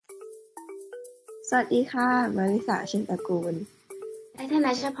สวัสดีค่ะมาริสาชินตระกูลและธน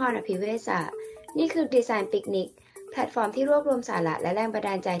ชพร อภิเวศะนี่คือดีไซน์ปิกนิกแพลตฟอร์มที่รวบรวมสาระและแรงบันด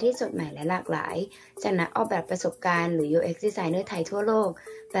าลใจที่สดใหม่และหลากหลายจากนักออกแบบประสบการณ์หรือ UX Designer ไทยทั่วโลก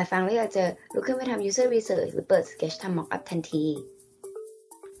แต่ฟังแล้วอยากจะลุกขึ้นไปทำ User Research หรือเปิด Sketch ทำ Mock-up ทันที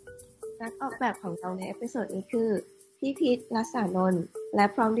นักออกแบบของเราในเอพิโซดนี้คือพี่พิษรัศนนท์และ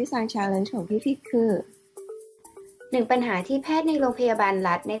พร้อมดีไซน์ชาเลนจ์ของพี่พิษคือหนึ่งปัญหาที่แพทย์ในโรงพยาบาล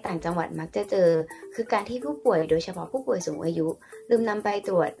รัฐในต่างจังหวัดมักจะเจอคือการที่ผู้ป่วยโดยเฉพาะผู้ป่วยสูงอายุลืมนำใบต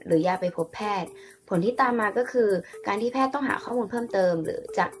รวจหรือยาไปพบแพทย์ผลที่ตามมาก็คือการที่แพทย์ต้องหาข้อมูลเพิ่มเติมหรือ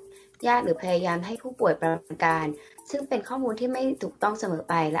จากญาติหรือพยายามให้ผู้ป่วยประมาณการซึ่งเป็นข้อมูลที่ไม่ถูกต้องเสมอ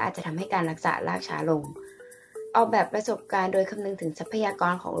ไปและอาจจะทำให้การรักษาล่าช้าลงออกแบบประสบการณ์โดยคำนึงถึงทรัพยาก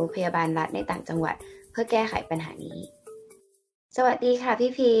รของโรงพยาบาลรัฐในต่างจังหวัดเพื่อแก้ไขปัญหานี้สวัสดีค่ะ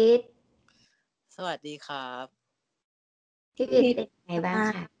พี่พีทสวัสดีครับพี่พีทเป็นยังไงบ้าง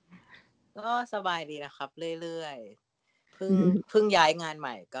คะก็สบายดีนะครับเรื่อยๆเพิ่งย้ายงานให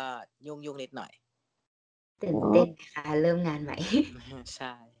ม่ก็ยุ่งนิดหน่อยตื่นเต้นค่ะเริ่มงานใหม่ใ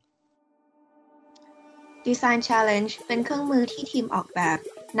ช่ Design Challenge เป็นเครื่องมือที่ทีมออกแบบ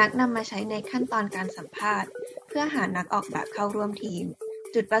นักนำมาใช้ในขั้นตอนการสัมภาษณ์เพื่อหานักออกแบบเข้าร่วมทีม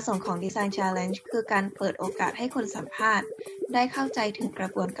จุดประสงค์ของ Design Challenge คือการเปิดโอกาสให้คนสัมภาษณ์ได้เข้าใจถึงกระ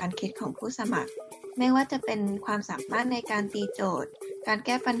บวนการคิดของผู้สมัครไม่ว่าจะเป็นความสามารถในการตีโจทย์การแ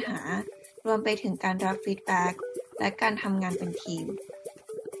ก้ปัญหารวมไปถึงการรับฟีดแบ็กและการทำงานเป็นทีม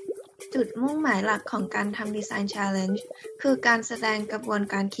จุดมุ่งหมายหลักของการทำ Design Challenge คือการแสดงกระบวน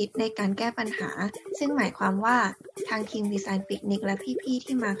การคิดในการแก้ปัญหาซึ่งหมายความว่าทางทีมดีไซน์ปิกนิกและพี่ๆ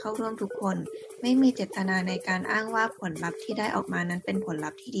ที่มาเข้าร่วมทุกคนไม่มีเจตนาในการอ้างว่าผลลัพธ์ที่ได้ออกมานั้นเป็นผลลั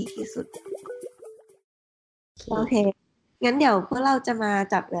พธ์ที่ดีที่สุดโอเคงั้นเดี๋ยวพวกเราจะมา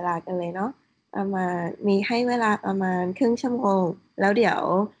จับเวลากันเลยเนาะมีให้เวลาประมาณครึ่งชั่วโมงแล้วเดี๋ยว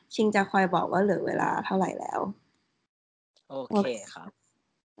ชิงจะคอยบอกว่าเหลือเวลาเท่าไหร่แล้วโอเคครับ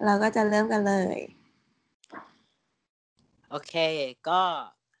เราก็จะเริ่มกันเลยโอเคก็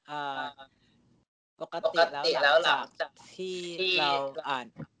ปกติแล้วหลังจากที่เราอ่าน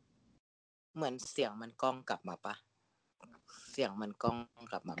เหมือนเสียงมันกล้องกลับมาปะเสียงมันกล้อง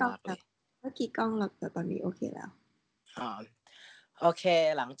กลับมามากเลยเมื่อกี้กล้องหลับแต่ตอนนี้โอเคแล้วโอเค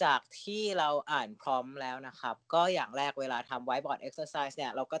หลังจากที่เราอ่านพร้อมแล้วนะครับก็อย่างแรกเวลาทำ whiteboard exercise เนี่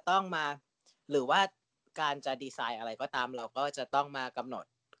ยเราก็ต้องมาหรือว่าการจะดีไซน์อะไรก็ตามเราก็จะต้องมากำหนด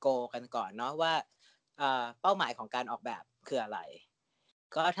goal กันก่อนเนาะว่าเป้าหมายของการออกแบบคืออะไร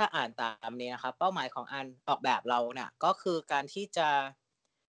ก็ถ้าอ่านตามนี้นะครับเป้าหมายของการออกแบบเราเนี่ยก็คือการที่จะ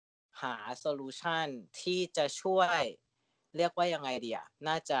หาโซลูชันที่จะช่วยเรียกว่ายังไงดีอ่ะ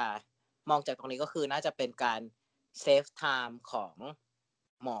น่าจะมองจากตรงนี้ก็คือน่าจะเป็นการเซฟไทม์ของ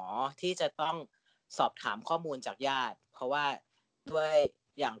หมอที่จะต้องสอบถามข้อมูลจากญาติเพราะว่าด้วย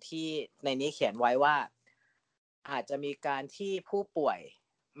อย่างที่ในนี้เขียนไว้ว่าอาจจะมีการที่ผู้ป่วย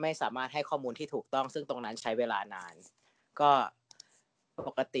ไม่สามารถให้ข้อมูลที่ถูกต้องซึ่งตรงนั้นใช้เวลานานก็ป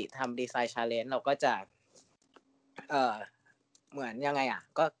กติทำดีไซน์ชาเลนจ์เราก็จะเหมือนยังไงอ่ะ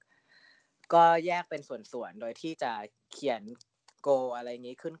ก็แยกเป็นส่วนๆโดยที่จะเขียนโกอะไร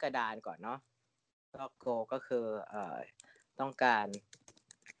งี้ขึ้นกระดานก่อนเนาะก็โกก็คือต้องการ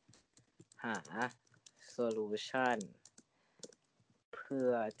หาโซลูชันเพื่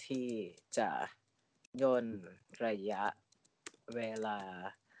อที่จะย่นระยะเวลา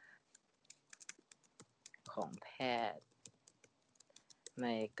ของแพทย์ใน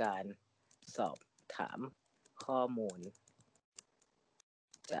การสอบถามข้อมูล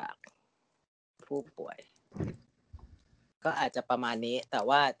จากผู้ป่วยก็อาจจะประมาณนี้แต่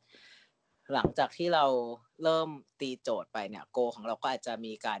ว่าหลังจากที่เราเริ่มตีโจทย์ไปเนี่ยโกของเราก็อาจจะ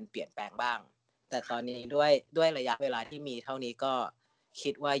มีการเปลี่ยนแปลงบ้างแต่ตอนนี้ด้วยระยะเวลาที่มีเท่านี้ก็คิ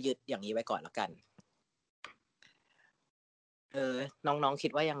ดว่ายึดอย่างนี้ไว้ก่อนแล้วกันน้องๆคิ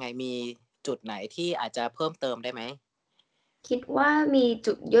ดว่ายังไงมีจุดไหนที่อาจจะเพิ่มเติมได้ไหมคิดว่ามี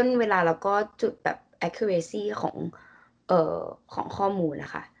จุดย่นเวลาแล้วก็จุดแบบ accuracy ของข้อมูลน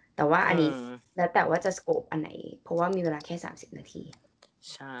ะคะแต่ว่าอันนี้แล้วแต่ว่าจะ scope อันไหนเพราะว่ามีเวลาแค่30นาที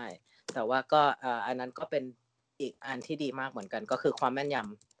ใช่แต่ว่าก็อันนั้นก็เป็นอีกอันที่ดีมากเหมือนกันก็คือความแม่น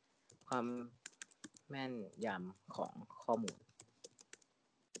ยำของข้อมูล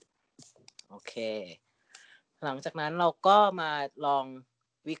โอเคหลังจากนั้นเราก็มาลอง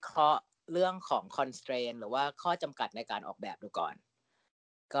วิเคราะห์เรื่องของ constraint หรือว่าข้อจำกัดในการออกแบบดูก่อน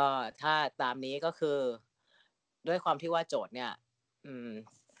ก็ถ้าตามนี้ก็คือด้วยความที่ว่าโจทย์เนี่ย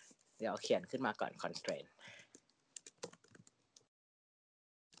เดี๋ยวเขียนขึ้นมาก่อน constraint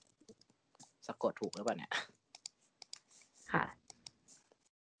สะกดถูกหรือเปล่าเนี่ยค่ะ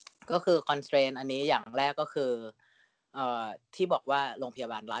ก็คือ constraint อันนี้อย่างแรกก็คือที่บอกว่าโรงพย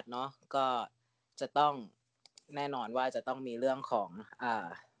าบาลรัฐเนาะก็ จะต้องแน่นอนว่าจะต้องมีเรื่องของ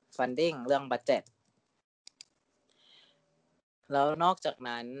funding เรื่อง budget แล้วนอกจาก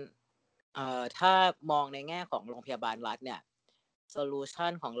นั้นถ้ามองในแง่ของโรงพยาบาลรัฐเนี่ย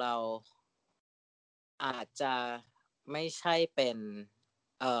solution ของเราอาจจะไม่ใช่เป็น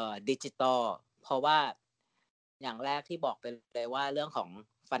ดิจิตอลเพราะว่าอย่างแรกที่บอกไปเลยว่าเรื่องของ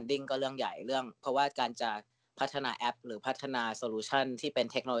funding ก็เรื่องใหญ่เพราะว่าการจะพัฒนาแอปหรือพัฒนาโซลูชันที่เป็น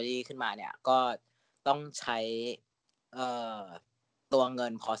เทคโนโลยีขึ้นมาเนี่ยก็ต้องใช้ตัวเงิ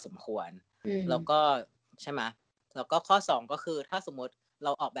นพอสมควรแล้วก็ใช่ไหมแล้วก็ข้อ2ก็คือถ้าสมมติเร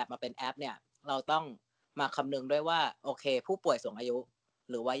าออกแบบมาเป็นแอปเนี่ยเราต้องมาคำนึงด้วยว่าโอเคผู้ป่วยสูงอายุ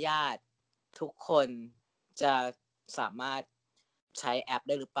หรือว่าญาติทุกคนจะสามารถใช้แอปไ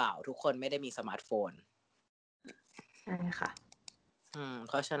ด้หรือเปล่าทุกคนไม่ได้มีสมาร์ทโฟนใช่ค่ะเ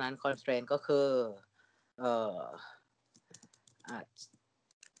พราะฉะนั้น constraint ก็คือ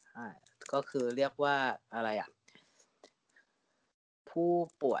ก็คือเรียกว่าอะไรอ่ะผู้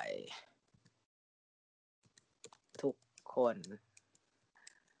ป่วยทุกคน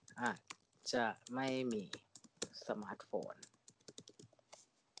อาจจะไม่มีสมาร์ทโฟน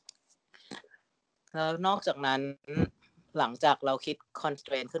แล้วนอกจากนั้นหลังจากเราคิด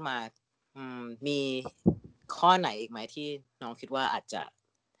constraint ขึ้นมามีข้อไหนอีกไหมที่น้องคิดว่าอาจจะ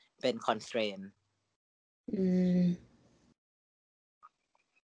เป็น constraint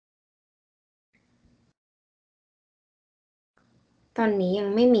ตอนนี้ยัง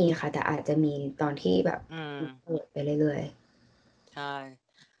ไม่มีค่ะแต่อาจจะมีตอนที่แบบเปิดไปเรื่อยๆใช่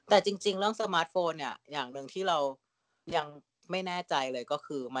แต่จริงๆเรื่องสมาร์ทโฟนเนี่ยอย่างหนึ่งที่เรายังไม่แน่ใจเลยก็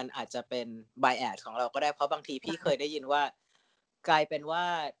คือมันอาจจะเป็น bias ของเราก็ได้เพราะบางทีพี่เคยได้ยินว่ากลายเป็นว่า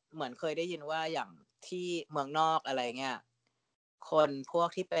เหมือนเคยได้ยินว่าอย่างที่เมืองนอกอะไรเงี้ยคนพวก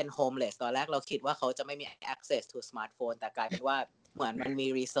ที่เป็น homeless ตอนแรกเราคิดว่าเขาจะไม่มี access to smartphone แต่กลายเป็นว่าเหมือนมันมี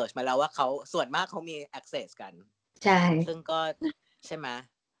research มาแล้วว่าเขาส่วนมากเขามี access กันใช่ซึ่งก็ใช่ไหม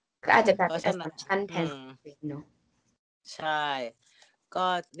ก็อาจจะกลายเป็น assumption แทนเนาะใช่ก็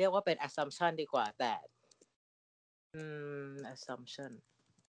เรียกว่าเป็น assumption ดีกว่าแต่assumption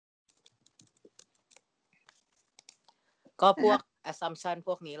ก็พวก assumption พ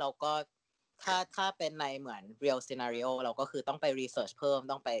วกนี้เราก็ถ้าเป็นในเหมือน real scenario เราก็คือต้องไป research เพิ่ม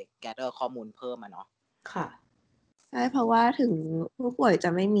ต้องไป gather ข้อมูลเพิ่มเนาะค่ะใช่เพราะว่าถึงผู้ป่วยจะ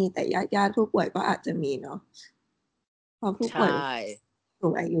ไม่มีแต่ญาติผู้ป่วยก็อาจจะมีเนาะเพราะผู้ป่วยสู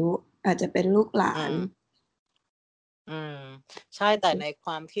งอายุอาจจะเป็นลูกหลานใช่แต่ในค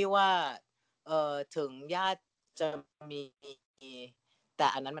วามที่ว่าถึงญาติจะมีแต่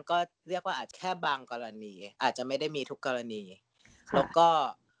อันนั้นมันก็เรียกว่าอาจแค่บางกรณีอาจจะไม่ได้มีทุกกรณีแล้วก็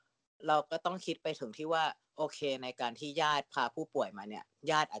เราก็ต้องคิดไปถึงที่ว่าโอเคในการที่ญาติพาผู้ป่วยมาเนี่ย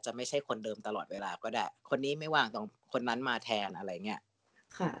ญาติอาจจะไม่ใช่คนเดิมตลอดเวลาก็ได้คนนี้ไม่ว่างต้องคนนั้นมาแทนอะไรเงี้ย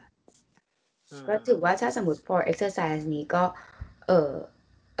ค่ะก็ถือว่าถ้าสมมติ for exercise นี้ก็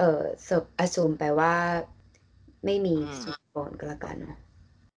assume ไปว่าไม่มีสมาร์ทโฟนก็แล้วกันเนาะ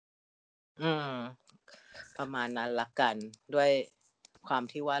ประมาณนั้นละกันด้วยความ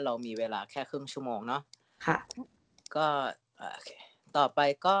ที่ว่าเรามีเวลาแค่ครึ่งชั่วโมงเนาะค่ะก็โอเคต่อไป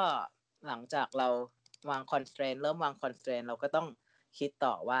ก็หลังจากเราวาง constraint เริ่มวาง constraint เราก็ต้องคิด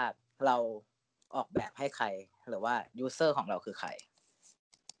ต่อว่าเราออกแบบให้ใครหรือว่า user ของเราคือใคร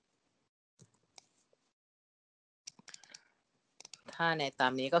ถ้าในตา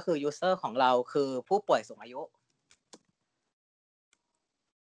มนี้ก็คือ user ของเราคือผู้ป่วยสูงอายุ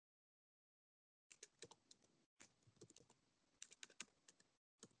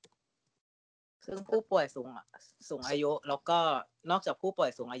ซึ่งผู้ป่วยสูงอายุแล้วก็นอกจากผู้ป่วย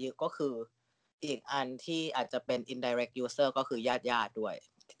สูงอายุก็คืออีกอันที่อาจจะเป็น indirect user ก็คือญาติด้วย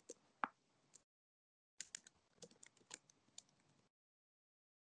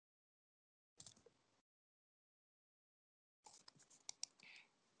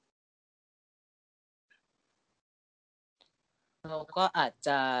เราก็อาจจ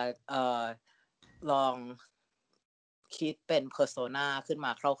ะลองคิดเป็น persona ขึ้นม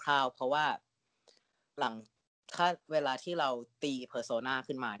าคร่าวๆเพราะว่าถ้าเวลาที่เราตี persona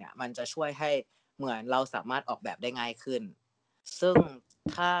ขึ้นมาเนี่ยมันจะช่วยให้เหมือนเราสามารถออกแบบได้ง่ายขึ้นซึ่ง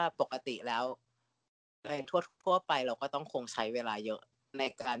ถ้าปกติแล้วในทั่วไปเราก็ต้องคงใช้เวลาเยอะใน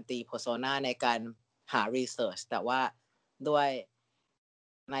การตี persona ในการหา research แต่ว่าด้วย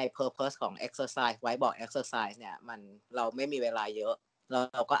ใน purpose ของ exercise ไว้บอก exercise เนี่ยเราไม่มีเวลาเยอะ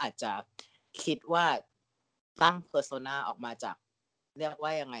เราก็อาจจะคิดว่าตั้ง persona ออกมาจากเรียกว่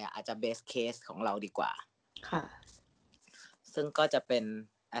ายังไงอาจจะ base case ของเราดีกว่าค่ะซึ่งก็จะเป็น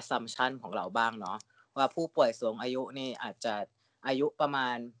assumption ของเราบ้างเนาะว่าผู้ป่วยสูงอายุนี่อาจจะอายุประมา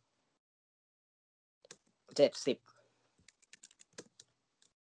ณ70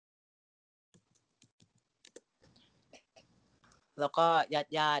 แล้วก็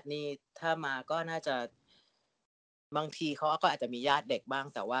ญาตินี่ถ้ามาก็น่าจะบางทีเขาก็อาจจะมีญาติเด็กบ้าง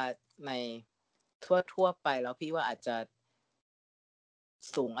แต่ว่าในทั่วไปแล้วพี่ว่าอาจจะ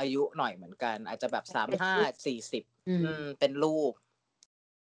สูงอายุหน่อยเหมือนกันอาจจะแบบ35-40เป็นลูก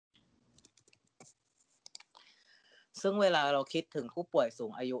ซึ่งเวลาเราคิดถึงผู้ป่วยสู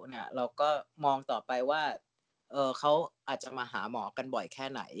งอายุเนี่ยเราก็มองต่อไปว่าเขาอาจจะมาหาหมอกันบ่อยแค่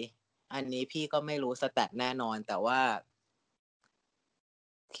ไหนอันนี้พี่ก็ไม่รู้สแตทแน่นอนแต่ว่า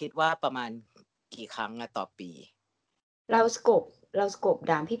คิดว่าประมาณกี่ครั้งต่อปีเราสโกป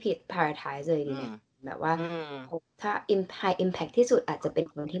ดามพี่ผิด prioritize เลยดีเนี่ยแบบว่าถ้า high impact ที่สุดอาจจะเป็น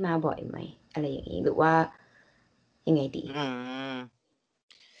คนที่มาบ่อยไหมอะไรอย่างนี้หรือว่ายังไงดี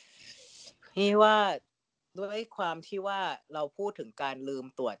พี่ว่าด้วยความที่ว่าเราพูดถึงการลืม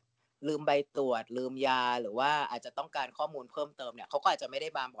ใบตรวจลืมยาหรือว่าอาจจะต้องการข้อมูลเพิ่มเติมเนี่ยเขาก็อาจจะไม่ได้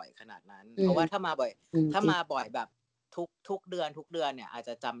มาบ่อยขนาดนั้นเพราะว่าถ้ามาบ่อยแบบทุกเดือนเนี่ยอาจจ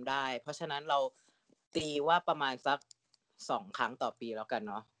ะจำได้เพราะฉะนั้นเราตีว่าประมาณสัก2 ครั้งต่อปีแล้วกัน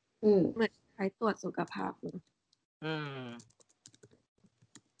เนาะเหมือนใช้ตรวจสุขภาพ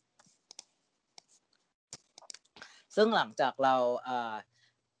ซึ่งหลังจากเรา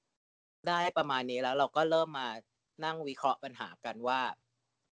ได้ประมาณนี้แล้วเราก็เริ่มมานั่งวิเคราะห์ปัญหากันว่า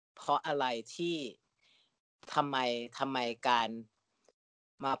เพราะอะไรที่ทำไมการ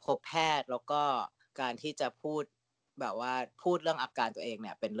มาพบแพทย์แล้วก็การที่จะพูดแบบว่าพูดเรื่องอาการตัวเองเ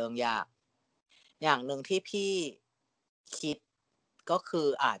นี่ยเป็นเรื่องยากอย่างหนึ่งที่พี่คิดก็คือ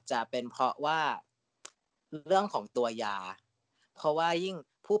อาจจะเป็นเพราะว่าเรื่องของตัวยาเพราะว่ายิ่ง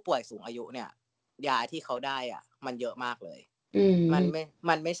ผู้ป่วยสูงอายุเนี่ยยาที่เขาได้มันเยอะมากเลย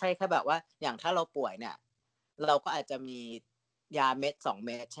มันไม่ใช่แค่แบบว่าอย่างถ้าเราป่วยเนี่ยเราก็อาจจะมียาเม็ด2 เ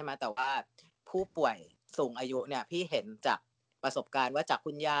ม็ดใช่ไหมแต่ว่าผู้ป่วยสูงอายุเนี่ยพี่เห็นจากประสบการณ์ว่าจาก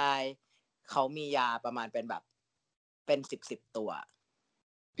คุณยายเขามียาประมาณเป็นแบบเป็น10ตัว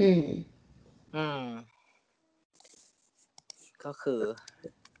ก็คือ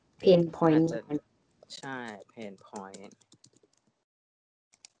pain point ใช่ pain point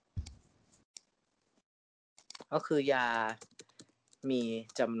ก็คือยามี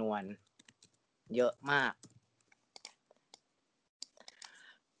จำนวนเยอะมาก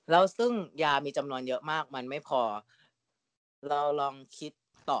แล้วซึ่งยามีจำนวนเยอะมากมันไม่พอเราลองคิด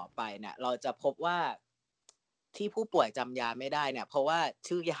ต่อไปเนี่ยเราจะพบว่าที่ผู้ป่วยจำยาไม่ได้เนี่ยเพราะว่า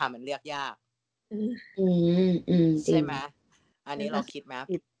ชื่อยามันเรียกยากใช่ไหมอันนี้เราคิดไหม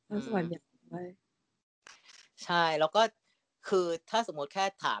ส่วนใหญ่ใช่แล้วก็คือถ้าสมมติแค่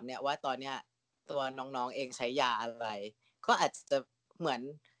ถามเนี่ยว่าตอนเนี้ยตัวน้องๆเองใช้ยาอะไรก็อาจจะเหมือน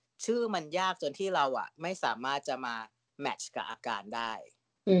ชื่อมันยากจนที่เราไม่สามารถจะมาแมทช์กับอาการได้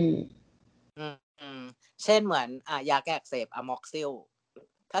เช่นเหมือนยาแก้อักเสบอะม็อกซิล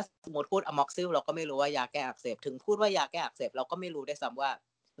ถ้าสมมติพูดอะม็อกซิลเราก็ไม่รู้ว่ายาแก้อักเสบถึงพูดว่ายาแก้อักเสบเราก็ไม่รู้ได้ซ้ำว่า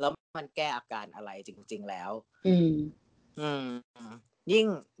แล้วมันแก้อาการอะไรจริงๆแล้ว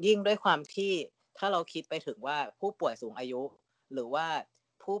ยิ่งด้วยความที่ถ้าเราคิดไปถึงว่าผู้ป่วยสูงอายุหรือว่า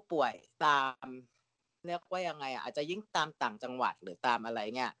ผู้ป่วยตามเรียกว่ายังไงอาจจะยิ่งตามต่างจังหวัดหรือตามอะไร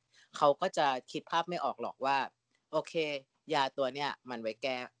เนี่ยเขาก็จะคิดภาพไม่ออกหรอกว่าโอเคยาตัวเนี้ยมันไว้แ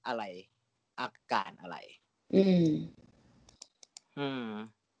ก้อะไรอาการอะไร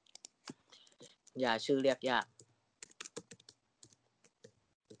ยาชื่อเรียกยาก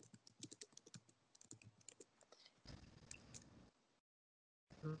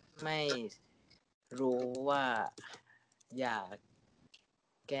ไม่รู้ว่ายา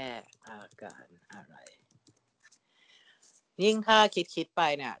แก้อาการอะไรยิ่งถ้าคิดไป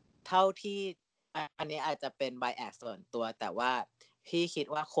เนี่ยเท่าที่อันนี้อาจจะเป็นไบแอสส่วนตัวแต่ว่าพี่คิด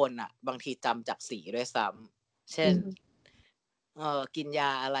ว่าคนบางทีจำจากสีด้วยซ้ำเช่นกินย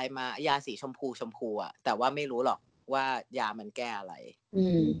าอะไรมายาสีชมพูแต่ว่าไม่รู้หรอกว่ายามันแก้อะไร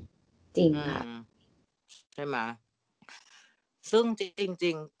จริงค่ะใช่ไหมซึ่งจ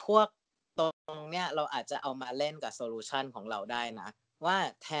ริงๆพวกตรงเนี้ยเราอาจจะเอามาเล่นกับโซลูชันของเราได้นะว่า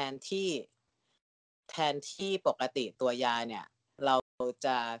แทนที่ปกติตัวยาเนี่ยเราจ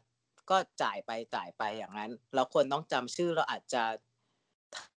ะก็จ่ายไปอย่างนั้นเราควรต้องจำชื่อเราอาจจะ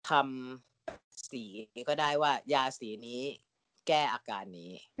ทำสีก็ได้ว่ายาสีนี้แก้อาการ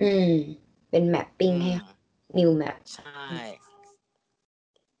นี้เป็นแมปปิ้งให้ new map ใช่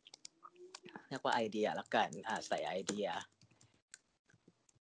เรียกว่าไอเดียละกันใส่ไอเดีย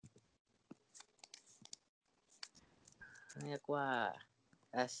เรียกว่า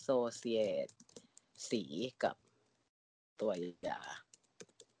associate สีกับตัวยา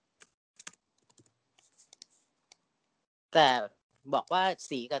แต่บอกว่า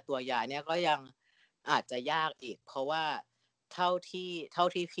สีกับตัวยาเนี่ยก็ยังอาจจะยากอีกเพราะว่าเท่า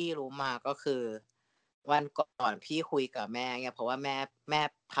ที่พี่รู้มาก็คือ วันก่อนพี่คุยกับแม่เนี่ยเพราะว่าแม่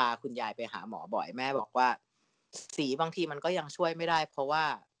พาคุณยายไปหาหมอบ่อยแม่บอกว่าสีบางทีมันก็ยังช่วยไม่ได้เพราะว่า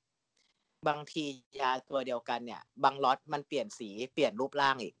บางทียาตัวเดียวกันเนี่ยบางล็อตมันเปลี่ยนสีเปลี่ยนรูปร่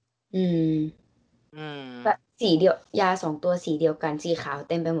างอีกอืมแบบสีเดียวยา2 ตัวสีเดียวกันสีขาว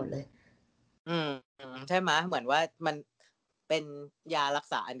เต็มไปหมดเลยใช่ไหมเหมือนว่ามันเป็นยารัก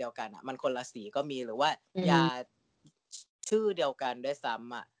ษาอันเดียวกันอ่ะมันคนละสีก็มีหรือว่ายาชื่อเดียวกันด้วยซ้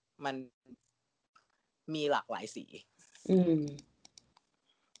ำอ่ะมันมีหลากหลายสี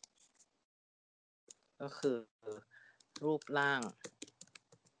ก็คือรูปร่าง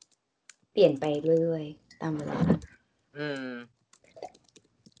เปลี่ยนไปเรื่อยๆตามเวลา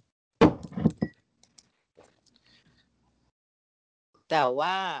แต่ว่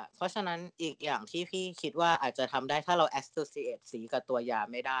าเพราะฉะนั้นอีกอย่างที่พี่คิดว่าอาจจะทำได้ถ้าเรา associate สีกับตัวยา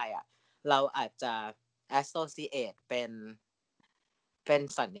ไม่ได้อ่ะเราอาจจะ associate เป็น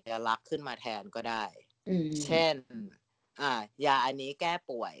สัญลักษณ์ขึ้นมาแทนก็ได้เช่นยาอันนี้แก้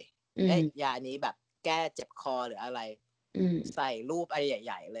ป่วยยาอันนี้แบบแก้เจ็บคอหรืออะไรใส่รูปอะไรใ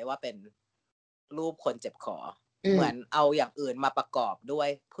หญ่ๆเลยว่าเป็นรูปคนเจ็บคอเหมือนเอาอย่างอื่นมาประกอบด้วย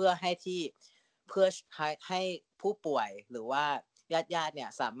เพื่อให้ผู้ป่วยหรือว่าญาติเนี่ย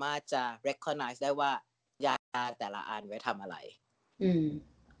สามารถจะ recognize ได้ว่ายาแต่ละอันไว้ทำอะไร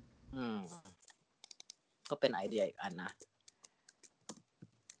ก็เป็นไอเดียอีกอันนะ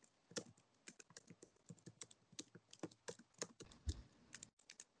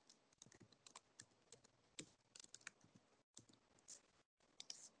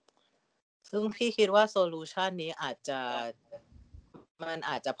ซึ่งพี่คิดว่าโซลูชันนี้มัน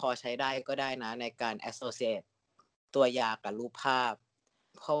อาจจะพอใช้ได้ก็ได้นะในการ associate ตัวยากับรูปภาพ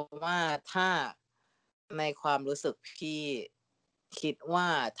เพราะว่าถ้าในความรู้สึกพี่คิดว่า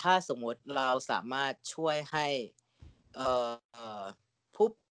ถ้าสมมติเราสามารถช่วยให้ผู้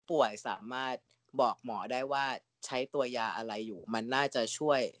ป่วยสามารถบอกหมอได้ว่าใช้ตัวยาอะไรอยู่มันน่าจะช่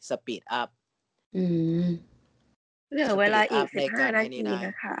วยสปีดอัพเหลือเวลาอีก15 นาทีน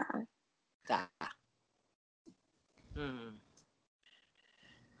ะคะจ้ะ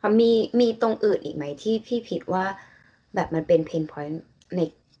มีตรงอื่นอีกไหมที่พี่ผิดว่าแบบมันเป็นเพนพอยต์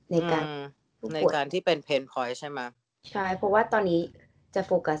ในการที่เป็นเพนพอยต์ใช่ไหมใช่เพราะว่าตอนนี้จะโ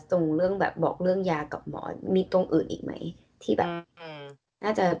ฟกัสตรงเรื่องแบบบอกเรื่องยากับหมอมีตรงอื่นอีกไหมที่แบบน่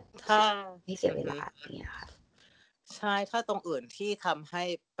าจะไม่เสียเวลาอย่างเงี้ยค่ะใช่ถ้าตรงอื่นที่ทำให้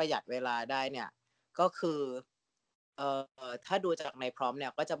ประหยัดเวลาได้เนี่ยก็คือถ้าดูจากในพร้อมเนี่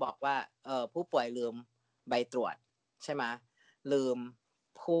ยก็จะบอกว่าผู้ป่วยลืมใบตรวจใช่ไหมลืม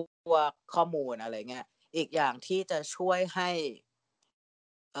พวกข้อมูลอะไรเงี้ยอีกอย่างที่จะช่วยให้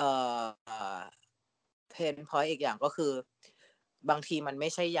เพนพอยต์อีกอย่างก็คือบางทีมันไม่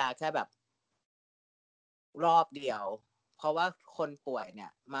ใช่ยาแค่แบบรอบเดียวเพราะว่าคนป่วยเนี่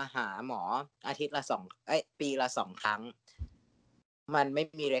ยมาหาหมออาทิตย์ละปีละ2 ครั้งมันไม่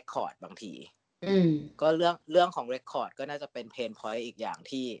มีเรคคอร์ดบางทีก็เรื่องของเรคคอร์ดก็น่าจะเป็นเพนพอยต์อีกอย่าง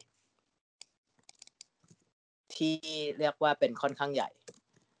ที่เรียกว่าเป็นค่อนข้างใหญ่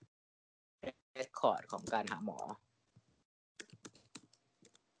เรคคอร์ดของการหาหมอ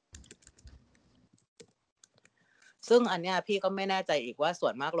ซึ่งอันเนี้ยพี่ก็ไม่แน่ใจอีกว่าส่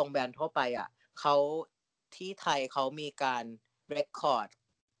วนมากโรงพยาบาลทั่วไปอ่ะเขาที่ไทยเขามีการเรคคอร์ด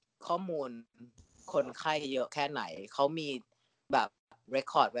ข้อมูลคนไข้เยอะแค่ไหนเขามีแบบเรค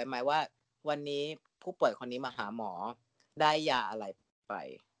คอร์ดไว้ไหมว่าวันนี้ผู้ป่วยคนนี้มาหาหมอได้ยาอะไรไป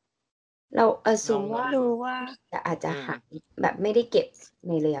เราซูมว่าจะอาจจะหายแบบไม่ได้เก็บใ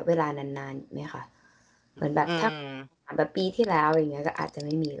นระยะเวลานานๆไหมคะเหมือนแบบถ้าแบบปีที่แล้วอย่างเงี้ยก็อาจจะไ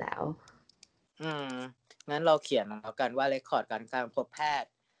ม่มีแล้วงั้นเราเขียนแล้วกันว่าเรคคอร์ดการพบแพทย์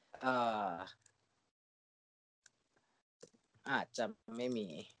อาจจะไม่มี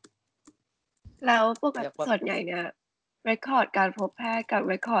แล้วปกติส่วนใหญ่เนี่ยเรคคอร์ดการพบแพทย์กับ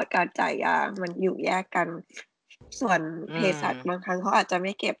เรคคอร์ดการจ่ายยามันอยู่แยกกันส่วนเภสัชบางครั้งเขาอาจจะไ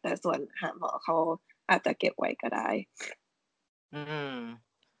ม่เก็บแต่ส่วนหาหมอเขาอาจจะเก็บไว้ก็ได้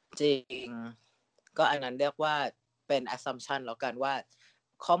จริงก็อันนั้นเรียกว่าเป็น assumption แล้วกันว่า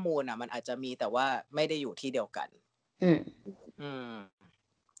ข้อมูลมันอาจจะมีแต่ว่าไม่ได้อยู่ที่เดียวกัน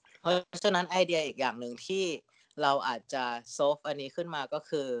เพราะฉะนั้นไอเดียอีกอย่างหนึ่งที่เราอาจจะ solve อันนี้ขึ้นมาก็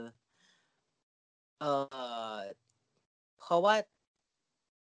คือเพราะว่า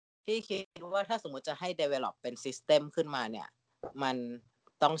พี่คิดว่าถ้าสมมติจะให้ develop เป็น system ขึ้นมาเนี่ยมัน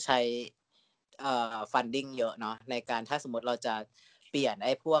ต้องใช้funding เยอะเนาะในการถ้าสมมติเราจะเปลี่ยนไ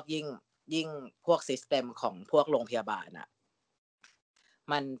อ้พวกยิ่งพวก system ของพวกโรงพยาบาลอ่ะ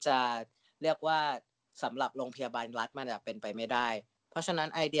มันจะเรียกว่าสำหรับโรงพยาบาลรัฐมันจะเป็นไปไม่ได้เพราะฉะนั้น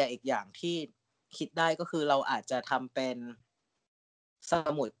ไอเดียอีกอย่างที่คิดได้ก็คือเราอาจจะทำเป็นส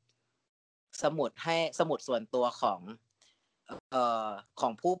มุด สมุดส่วนตัวขอ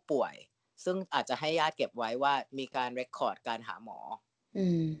งผู้ป่วยซึ่งอาจจะให้ญาติเก็บไว้ว่ามีการเรคคอร์ดการหาหมอ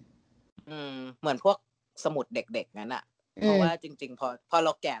เหมือนพวกสมุดเด็กๆงั้นอ่ะเพราะว่าจริงๆพอเร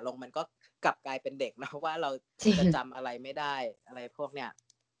าแก่ลงมันก็กลับกลายเป็นเด็กนะว่าเราจะจำอะไรไม่ได้อะไรพวกเนี้ย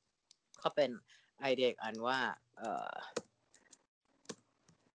ก็เป็นไอเดียอีกอันว่า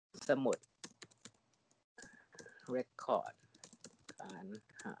สมุดเรคคอร์ดการ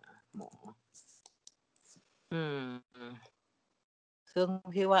หาหมอซึ่ง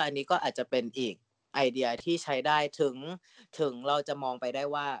พี่ว่าอันนี้ก็อาจจะเป็นอีกไอเดียที่ใช้ได้ถึงเราจะมองไปได้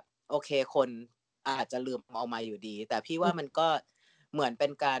ว่าโอเคคนอาจจะลืมเอามาอยู่ดีแต่พี่ว่ามันก็เหมือนเป็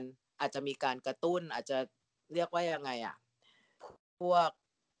นการอาจจะมีการกระตุ้นอาจจะเรียกว่ายังไงอ่ะพวก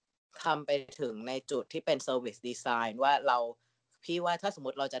ทำไปถึงในจุดที่เป็น service design ว่าพี่ว่าถ้าสมม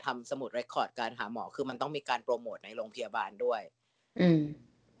ติเราจะทำสมุดเรคคอร์ดการหาหมอคือมันต้องมีการโปรโมทในโรงพยาบาลด้วย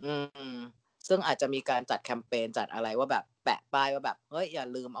ซึ่งอาจจะมีการจัดแคมเปญจัดอะไรว่าแบบแปะป้ายว่าแบบเฮ้ยอย่า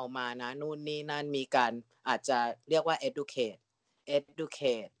ลืมเอามานะนู่นนี่นั่นมีการอาจจะเรียกว่า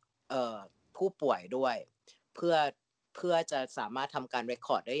educate ผู้ป่วยด้วยเพื่อจะสามารถทำการเรคค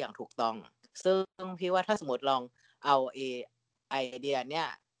อร์ดได้อย่างถูกต้องซึ่งพี่ว่าถ้าสมมติลองเอาไอเดียเนี่ย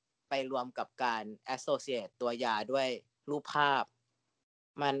ไปรวมกับการ associate ตัวยาด้วยรูปภาพ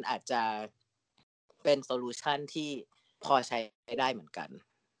มันอาจจะเป็นโซลูชันที่พอใช้ได้เหมือนกัน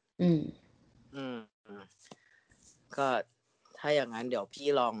ก็ถ้าอย่างนั้นเดี๋ยวพี่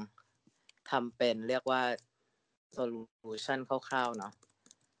ลองทำเป็นเรียกว่าโซลูชันคร่าวๆเนาะ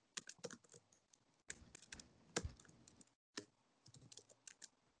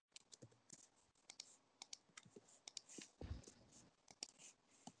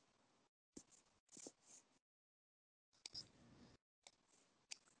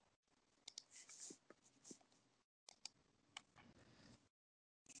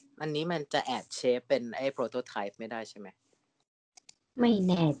อันนี้มันจะแอดเชฟเป็นไอ้โปรโตไทป์ไม่ได้ใช่ไหมไม่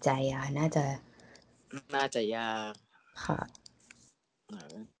แน่ใจน่าจะยากค่ะ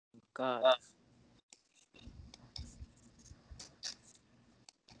ก็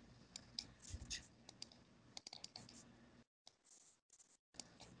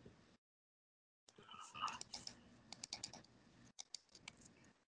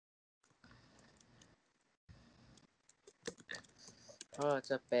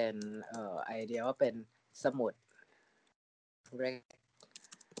จะเป็นไอเดียว่าเป็นสมุดเรค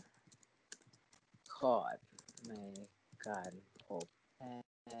คอร์ดในการพบแพ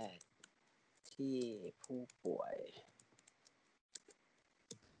ทย์ที่ผู้ป่วย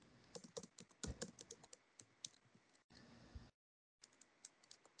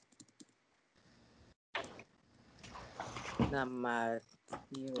นำมา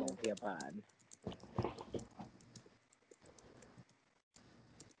ที่โรงพยาบาล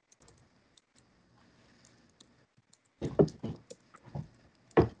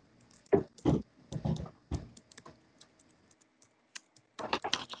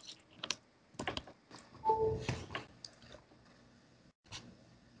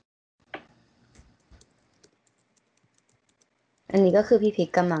อันนี้ก็คือพี่พิก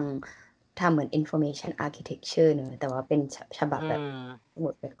กำลังทำเหมือน information architecture เนอะแต่ว่าเป็นฉบับแบบสมุ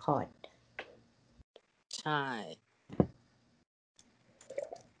ดเรคคอร์ดใช่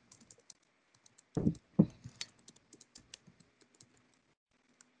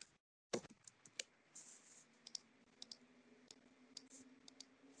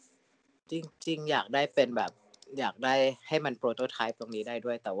จริงๆอยากได้เป็นแบบอยากได้ให้มันโปรโตไทป์ตรงนี้ได้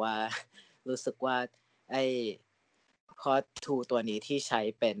ด้วยแต่ว่ารู้สึกว่าไอ้พอทูตัวนี้ที่ใช้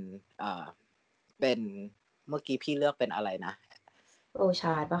เป็นเมื่อกี้พี่เลือกเป็นอะไรนะโฟลว์ช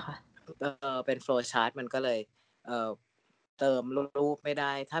าร์ตป่ะคะเป็นโฟลว์ชาร์ตมันก็เลยเติมรูปไม่ไ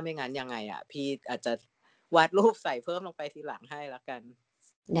ด้ถ้าไม่งั้นยังไงอ่ะพี่อาจจะวาดรูปใส่เพิ่มลงไปทีหลังให้ละกัน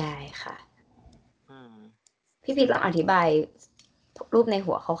ได้ค่ะพี่พิกลองอธิบายรูปใน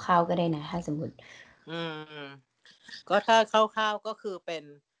หัวคร่าวๆก็ได้นะถ้าสมมติก็ถ้าคร่าวๆก็คือเป็น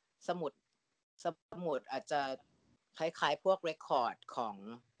สมุดอาจจะคล้ายๆพวกเรคคอร์ดของ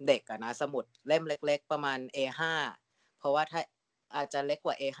เด็กอะนะสมุดเล่มเล็กๆประมาณ A5 เพราะว่าถ้าอาจจะเล็กก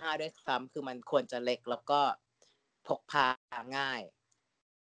ว่า A5 ด้วยซ้ำคือมันควรจะเล็กแล้วก็พกพาง่าย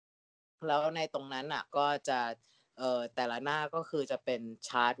แล้วในตรงนั้นอ่ะก็จะแต่ละหน้าก็คือจะเป็นช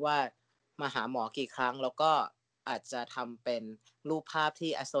าร์ตว่ามาหาหมอกี่ครั้งแล้วก็อาจจะทำเป็นรูปภาพ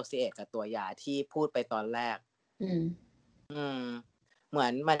ที่ associate กับตัวยาที่พูดไปตอนแรกเหมือ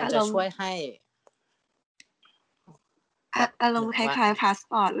นมันจะช่วยให้อารมณ์คล้ายๆพาส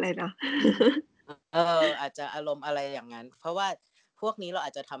ปอร์ตเลยเนาะอาจจะอารมณ์อะไรอย่างนั้นเพราะว่าพวกนี้เราอ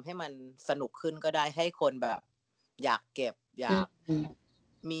าจจะทำให้มันสนุกขึ้นก็ได้ให้คนแบบอยากเก็บอยาก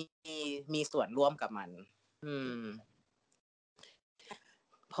มีส่วนร่วมกับมัน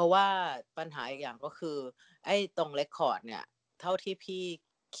เพราะว่าปัญหาอีกอย่างก็คือไอ้ตรงเรคคอร์ดเนี่ยเท่าที่พี่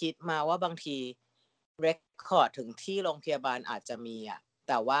คิดมาว่าบางทีเรคคอร์ดถึงที่โรงพยาบาลอาจจะมีแ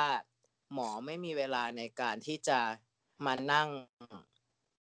ต่ว่าหมอไม่มีเวลาในการที่จะมา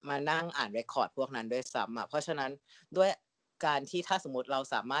นั่งอ่านเรคคอร์ดพวกนั้นด้วยซ้ำเพราะฉะนั้นด้วยการที่ถ้าสมมติเรา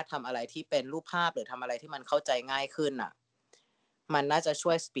สามารถทำอะไรที่เป็นรูปภาพหรือทำอะไรที่มันเข้าใจง่ายขึ้นมันน่าจะช่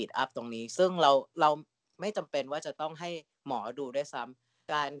วยสปีดอัพตรงนี้ซึ่งเราไม่จำเป็นว่าจะต้องให้หมอดูด้วยซ้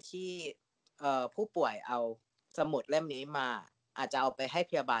ำการที่ผู้ป่วยเอาสมุดเล่มนี้มาอาจจะเอาไปให้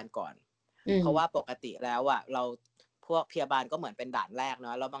พยาบาลก่อนเพราะว่าปกติแล้วเราพวกพยาบาลก็เหมือนเป็นด่านแรกเน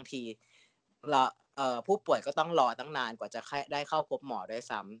าะแล้วบางทีเราผู้ป่วยก็ต้องรอตั้งนานกว่าจะได้เข้าพบหมอด้วย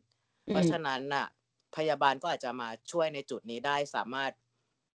ซ้ำเพราะฉะนั้นพยาบาลก็อาจจะมาช่วยในจุดนี้ได้สาม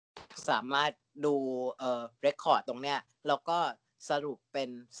ารถดูเรคคอร์ดตรงเนี้ยแล้วก็สรุปเป็น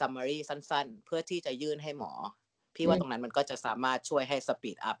summary สั้นๆเพื่อที่จะยื่นให้หมอพี่ว่าตรงนั้นมันก็จะสามารถช่วยให้ส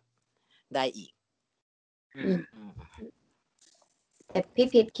ปีดอัพได้อีกแต่พี่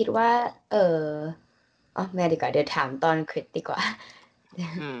พิษคิดว่าแม่ดีกว่าเดี๋ยวถามตอนคริตดีกว่า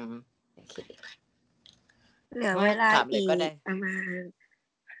เหลือเวลาอีกประมาณ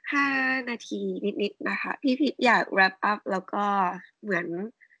5 นาทีนิดๆนะคะพี่พิษอยาก wrap up แล้วก็เหมือน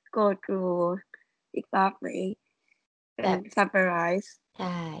go through อีกรอบไหมแบบ summarize ใ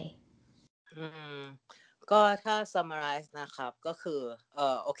ช่ก็ถ้า summarize นะครับก็คือ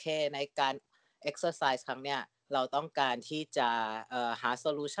โอเคในการ exercise ครั้งเนี้ยเราต้องการที่จะหา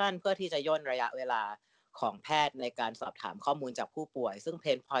solution เพื่อที่จะย่นระยะเวลาของแพทย์ในการสอบถามข้อมูลจากผู้ป่วยซึ่ง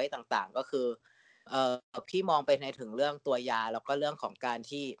pain point ต่างๆก็คือพี่มองไปในถึงเรื่องตัวยาแล้วก็เรื่องของการ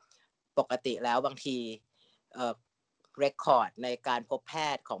ที่ปกติแล้วบางทีrecord ในการพบแพ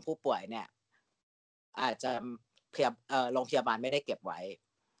ทย์ของผู้ป่วยเนี่ยอาจจะโรงพยาบาลไม่ได้เก็บไว้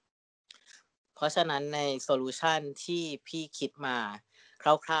เพราะฉะนั้นในโซลูชันที่พี่คิดมา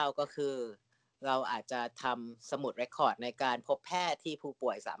คร่าวๆก็คือเราอาจจะทำสมุดเรคคอร์ดในการพบแพทย์ที่ผู้ป่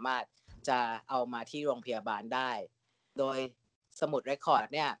วยสามารถจะเอามาที่โรงพยาบาลได้โดยสมุดเรคคอร์ด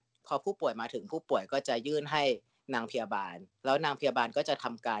เนี่ยพอผู้ป่วยมาถึงผู้ป่วยก็จะยื่นให้นางพยาบาลแล้วนางพยาบาลก็จะท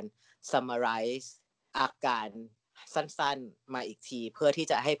ำการ summarize อาการสั้นๆมาอีกทีเพื่อที่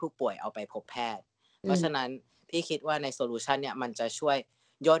จะให้ผู้ป่วยเอาไปพบแพทย์เพราะฉะนั้นพี่คิดว่าในโซลูชันเนี่ยมันจะช่วย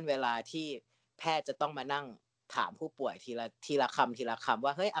ย่นเวลาที่แพทย์จะต้องมานั่งถามผู้ป่วยทีละคำว่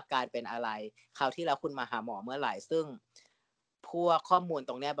าเฮ้ยอาการเป็นอะไรคราวที่แล้วคุณมาหาหมอเมื่อไหร่ซึ่งพวกข้อมูล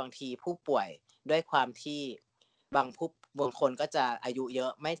ตรงนี้บางทีผู้ป่วยด้วยความที่บางคนก็จะอายุเยอ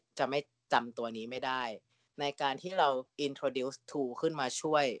ะไม่จำตัวนี้ไม่ได้ในการที่เรา introduce tool ขึ้นมา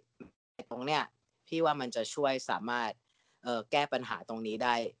ช่วยตรงเนี้ยพี่ว่ามันจะช่วยสามารถแก้ปัญหาตรงนี้ไ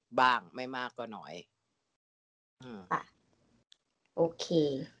ด้บ้างไม่มากก็น้อยโอเค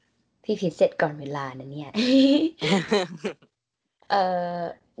พี่พิษเสร็จก่อนเวลานะเนี่ย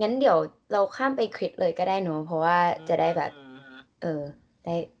งั้นเดี๋ยวเราข้ามไปคริตเลยก็ได้เนอะเพราะว่าจะได้แบบไ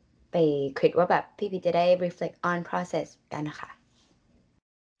ด้ไปคริตว่าแบบพี่พิษจะได้ reflect on process กันนะคะ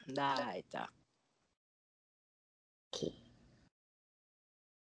ได้จ้ะโอเค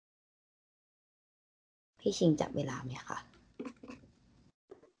พี่ชิงจับเวลาไหมคะ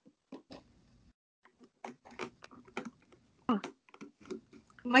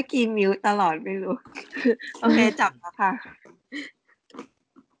เมื่อกี้มิวตลอดไม่รู้ โอเคจับแล้วค่ะ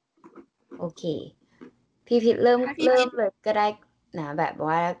โอเคพี่พิษเริ่มเลยก็ได้นะแบบ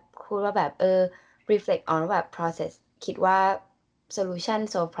ว่าพูดว่าแบบreflect on แบบ process คิดว่า solution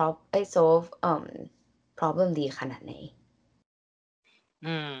solve problem ดีขนาดไหน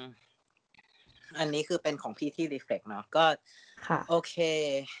อันนี้คือเป็นของพี่ที่ reflect เนาะก็โอเค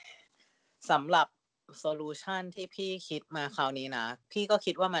สำหรับโซลูชันที่พี่คิดมาคราวนี้นะพี่ก็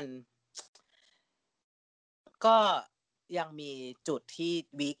คิดว่ามันก็ยังมีจุดที่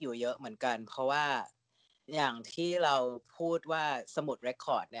วีคอยู่เยอะเหมือนกันเพราะว่าอย่างที่เราพูดว่าสมุดเรคค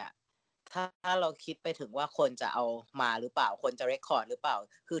อร์ดเนี่ยถ้าเราคิดไปถึงว่าคนจะเอามาหรือเปล่าคนจะเรคคอร์ดหรือเปล่า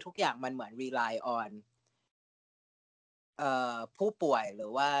คือทุกอย่างมันเหมือน rely on ผู้ป่วยหรื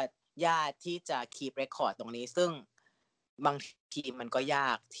อว่าญาติที่จะ keep record ตรงนี้ซึ่งบางทีมันก็ย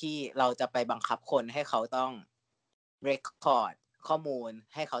ากที่เราจะไปบังคับคนให้เขาต้อง record ข้อมูล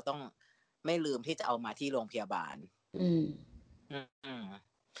ให้เขาต้องไม่ลืมที่จะเอามาที่โรงพยาบาล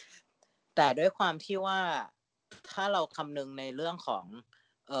แต่ด้วยความที่ว่าถ้าเราคำนึงในเรื่องของ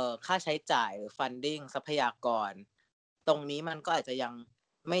ค่าใช้จ่ายหรือ funding ทรัพยากรตรงนี้มันก็อาจจะยัง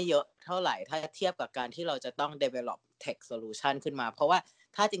ไม่เยอะเท่าไหร่ถ้าเทียบกับการที่เราจะต้อง develop tech solution ขึ้นมาเพราะว่า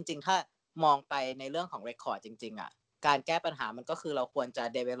ถ้าจริงๆถ้ามองไปในเรื่องของ record จริงๆการแก้ปัญหามันก็คือเราควรจะ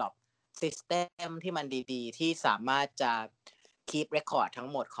develop system ที่มันดีๆที่สามารถจะ keep record ทั้ง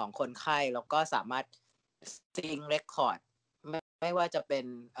หมดของคนไข้แล้วก็สามารถ sync record ไม่ว่าจะเป็น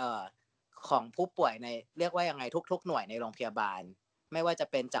ของผู้ป่วยในเรียกว่ายังไงทุกหน่วยในโรงพยาบาลไม่ว่าจะ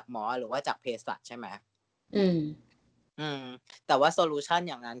เป็นจากหมอหรือว่าจากเภสัชใช่ไหมแต่ว่าโซลูชัน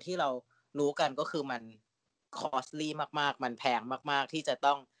อย่างนั้นที่เรารู้กันก็คือมัน costly มากๆมันแพงมากๆที่จะ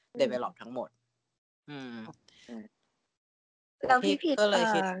ต้อง develop ทั้งหมดแล้วพี่พิษก็เลย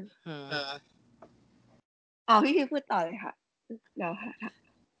คิดพี่พิษพูดต่อเลยค่ะเดี๋ยวค่ะ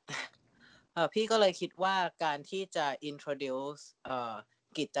พี่ก็เลยคิดว่าการที่จะ introduce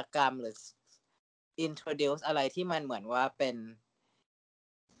กิจกรรมหรือ introduce อะไรที่มันเหมือนว่าเป็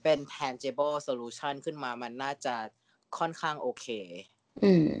น tangible solution ขึ้นมามันน่าจะค่อนข้างโอเค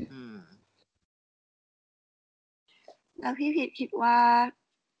แล้วพี่พิษคิดว่า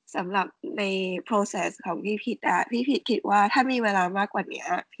สำหรับใน process ของพี่พิษพี่พิษคิดว่าถ้ามีเวลามากกว่านี้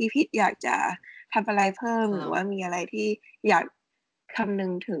พี่พิษอยากจะทำอะไรเพิ่มหรือว่ามีอะไรที่อยากคำนึ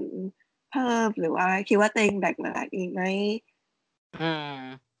งถึงเพิ่มหรือว่าคิดว่าตัวเองแบ่งเวลาอีกไหม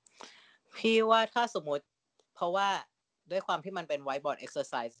พี่ว่าถ้าสมมติเพราะว่าด้วยความที่มันเป็น whiteboard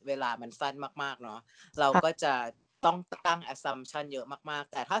exercise เวลามันสั้นมากๆเนาะเราก็จะต้องตั้ง assumption เยอะมาก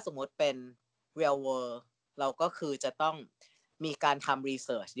ๆแต่ถ้าสมมติเป็น real world เราก็คือจะต้องมีการทำ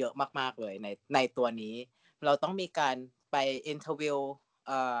research เยอะมากๆเลยในตัวนี้เราต้องมีการไป interview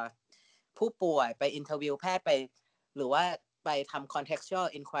ผู้ป่วยไป interview แพทย์ไปหรือว่าไปทำ contextual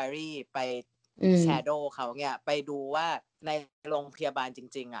inquiry ไป shadow เขาเนี่ยไปดูว่าในโรงพยาบาลจ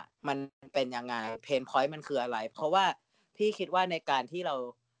ริงๆมันเป็นยังไง pain point มันคืออะไรเพราะว่าพี่คิดว่าในการที่เรา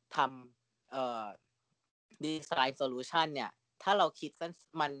ทำdesign solution เนี่ยถ้าเราคิด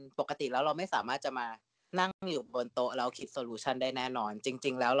มันปกติแล้วเราไม่สามารถจะมานั่งอยู่บนโต๊ะแล้วคิด solution ได้แน่นอนจ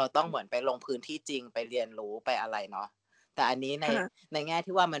ริงๆแล้วเราต้องเหมือนไปลงพื้นที่จริงไปเรียนรู้ไปอะไรเนาะแต่อันนี้ในแง่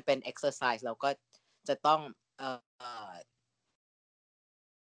ที่ว่ามันเป็น exercise เราก็จะต้อง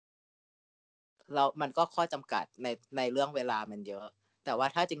มันก็ข้อจำกัดในเรื่องเวลามันเยอะแต่ว่า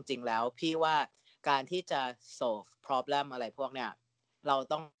ถ้าจริงๆแล้วพี่ว่าการที่จะ solve problem อะไรพวกเนี้ยเรา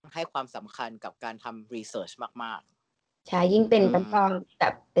ต้องให้ความสำคัญกับการทำ research มากๆใช่ยิ่งเป็นแบ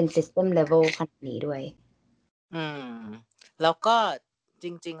บเป็น system level ขนาดนี้ด้วยแล้วก็จ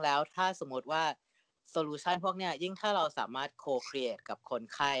ริงๆแล้วถ้าสมมติว่า solution พวกเนี้ยยิ่งถ้าเราสามารถ co-create กับคน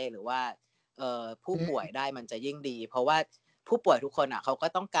ไข้หรือว่าผู้ป่วยได้มันจะยิ่งดีเพราะว่าผู้ป่วยทุกคนเขาก็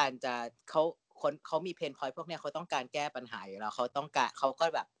ต้องการจะเขามีเพนพอยต์พวกเนี้ยเขาต้องการแก้ปัญหาอยู่แล้วเขาก็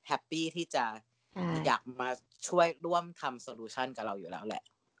แบบแฮปปี้ที่จะอยากมาช่วยร่วมทำโซลูชันกับเราอยู่แล้วแหละ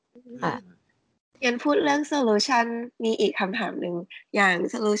งั้นพูดเรื่องโซลูชันมีอีกคำถามหนึ่งอย่าง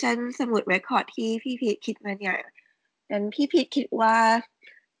โซลูชันสมุดเรคคอร์ดที่พี่พีทคิดมาเนี่ยงั้นพี่พีทคิดว่า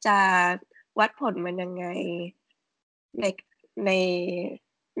จะวัดผลมันยังไงในใน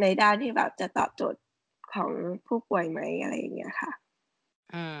ในด้านที่แบบจะตอบโจทย์ของผู้ป่วยไหมอะไรอย่างเงี้ยค่ะ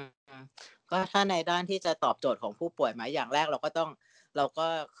ก็ถ้าในด้านที่จะตอบโจทย์ของผู้ป่วยไหมอย่างแรกเราก็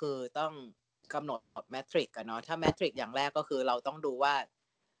คือต้องกำหนดแมทริกกันเนาะถ้าแมทริกอย่างแรกก็คือเราต้องดูว่า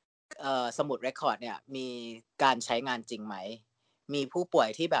สมุดเรคคอร์ดเนี่ยมีการใช้งานจริงไหมมีผู้ป่วย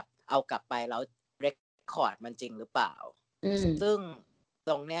ที่แบบเอากลับไปแล้วเรคคอร์ดมันจริงหรือเปล่าซึ่งต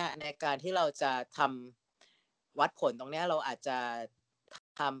รงเนี้ยในการที่เราจะทำวัดผลตรงเนี้ยเราอาจจะ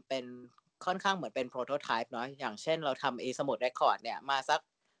ทำเป็นค่อนข้างเหมือนเป็นโปรโตไทป์เนาะอย่างเช่นเราทำสมุดเรคคอร์ดเนี่ยมาสัก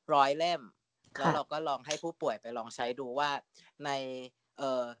100 เล่มแล้วเราก็ลองให้ผู้ป่วยไปลองใช้ดูว่าใน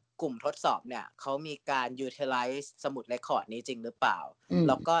กลุ่มทดสอบเนี่ยเขามีการ utilize สมุดเรคคอร์ดนี้จริงหรือเปล่าแ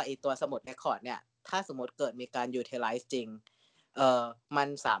ล้วก็ตัวสมุดเรคคอร์ดเนี่ยถ้าสมมติเกิดมีการ utilize จริงมัน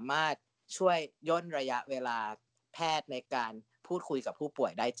สามารถช่วยย่นระยะเวลาแพทย์ในการพูดคุยกับผู้ป่ว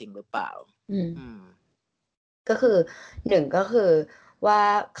ยได้จริงหรือเปล่าก็คือ1ก็คือว่า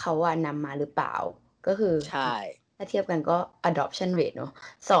เขานำมาหรือเปล่าก็คือใช่ถ้าเทียบกันก็ adoption rate เนาะ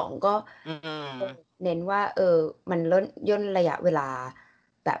2ก็เน้นว่ามันย่นระยะเวลา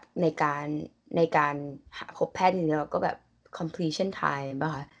แบบในการหาพบแพทย์จริงๆแล้วก็แบบ completion time ป่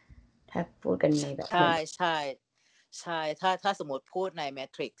ะคะถ้าพูดกันในแบบใช่ถ้าสมมติพูดในเม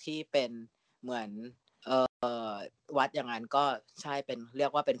ทริกที่เป็นเหมือนวัดอย่างนั้นก็ใช่เป็นเรีย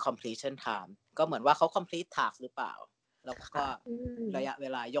กว่าเป็น completion time ก็เหมือนว่าเขา complete task หรือเปล่าแล้วก็ระยะเว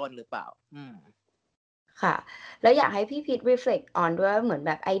ลาย่นหรือเปล่าค่ะแล้วอยากให้พี่พิท reflect on ด้วยเหมือนแ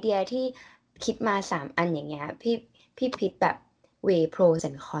บบไอเดียที่คิดมา3อันอย่างเงี้ยพี่พิทแบบ weigh pros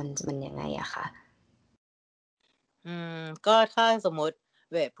and cons มันยังไงอะคะก็ถ้าสมมติ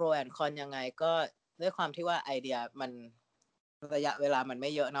weigh pro and con ยังไงก็ด้วยความที่ว่าไอเดียมันระยะเวลามันไม่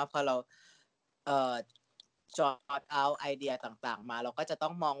เยอะเนาะพอเราจอดเอาไอเดียต่างๆมาเราก็จะต้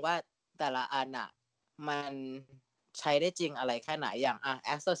องมองว่าแต่ละอันมัน ใช้ได้จริงอะไรแค่ไหนอย่าง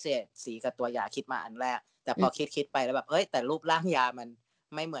associate สีกับตัวยาคิดมาอันแรกแต่พอคิดไปแล้วแบบแต่รูปร่างยามัน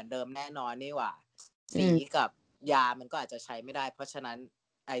ไม่เหมือนเดิมแน่นอนนี่หว่าสีกับยามันก็อาจจะใช้ไม่ได้เพราะฉะนั้น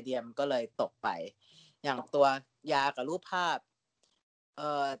ไอเดียมันก็เลยตกไปอย่างตัวยากับรูปภาพ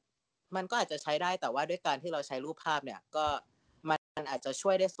มันก็อาจจะใช้ได้แต่ว่าด้วยการที่เราใช้รูปภาพเนี่ยก็มันอาจจะช่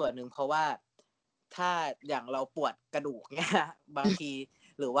วยได้ส่วนหนึ่งเพราะว่าถ้าอย่างเราปวดกระดูกเนี่ยบางที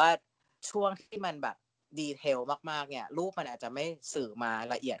หรือว่าช่วงที่มันแบบดีเทลมากๆเนี่ยรูปมันอาจจะไม่สื่อมา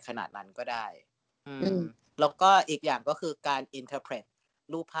ละเอียดขนาดนั้นก็ได้แล้วก็อีกอย่างก็คือการ interpret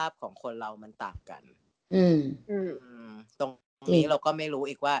รูปภาพของคนเรามันต่างกันตรงนี้เราก็ไม่รู้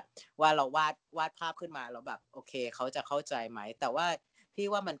อีกว่าเราวาดภาพขึ้นมาแล้วแบบโอเคเขาจะเข้าใจไหมแต่ว่าพี่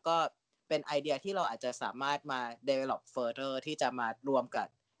ว่ามันก็เป็นไอเดียที่เราอาจจะสามารถมา develop further ที่จะมารวมกับ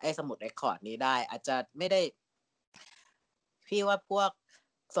ไอ้สมุด record นี้ได้อาจจะไม่ได้พี่ว่าพวก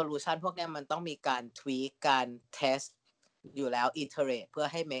โซลูชันพวกนี้มันต้องมีการทวีคการเทสอยู่แล้ว iterate เพื่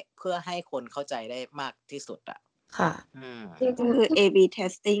อให้คนเข้าใจได้มากที่สุดอ่ะค่ะจริงๆคือ A/B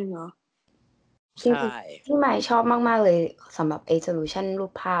testing เนาะใช่ที่หมายชอบมากๆเลยสำหรับโซลูชันรู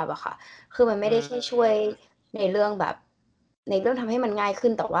ปภาพอะค่ะคือมันไม่ได้ช่วยในเรื่องแบบในเรื่องทำให้มันง่ายขึ้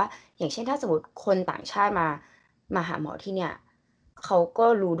นแต่ว่าอย่างเช่นถ้าสมมติคนต่างชาติมาหาหมอที่เนี่ยเขาก็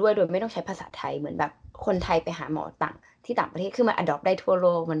รู้ด้วยโดยไม่ต้องใช้ภาษาไทยเหมือนแบบคนไทยไปหาหมอที่ต่างประเทศคือมัน adopt ได้ทั่วโล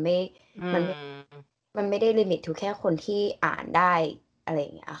กมันไม่ได้ลิมิตถูกแค่คนที่อ่านได้อะไรอย่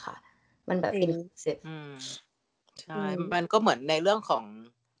างเงี้ยค่ะมันแบบ inclusive ใช่มันก็เหมือนในเรื่องของ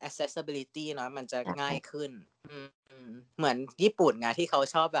accessibility เนาะมันจะง่ายขึ้นเหมือนญี่ปุ่นไงที่เขา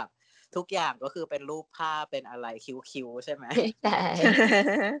ชอบแบบทุกอย่างก็คือเป็นรูปภาพเป็นอะไรคิ้วๆใช่ไหมใช่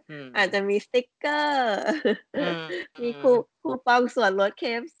อาจจะมีสติ๊กเกอร์มีคูปองส่วนลด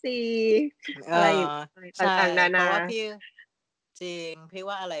KFC อะไรต่างๆนานาเพราะว่าพี่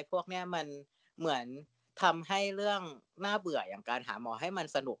ว่าอะไรพวกเนี้ยมันเหมือนทำให้เรื่องน่าเบื่ออย่างการหาหมอให้มัน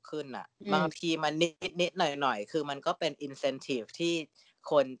สนุกขึ้นอ่ะบางทีมันนิดหน่อยคือมันก็เป็น incentive ที่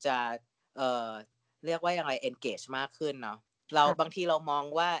คนจะเรียกว่ายังไง engage มากขึ้นเนาะบางทีเรามอง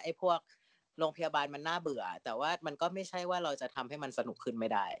ว่าไอ้พวกโรงพยาบาลมันน่าเบื่อแต่ว่ามันก็ไม่ใช่ว่าเราจะทำให้มันสนุกขึ้นไม่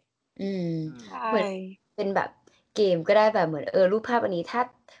ได้เหมือนเป็นแบบเกมก็ได้แบบเหมือนรูปภาพอันนี้ถ้า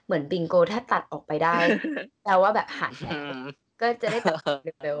เหมือนบิงโกถ้าตัดออกไปได้แปลว่าแบบหารแล้วก็จะได้ตัด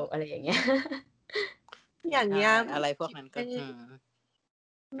เร็วๆอะไรอย่างเงี้ยอย่างเงี้ยอะไรพวกนั้นก็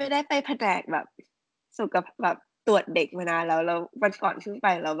ไม่ได้ไปแผนกแบบสุขภาพแบบตรวจเด็กมานานแล้ววันก่อนขึ้นไป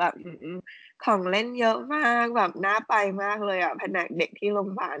แล้วแบบของเล่นเยอะมากแบบน่าไปมากเลยอ่ะแผนกเด็กที่โรง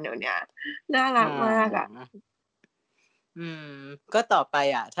พยาบาลเดี๋ยวนี้น่ารักมากอ่ะก็ต่อไป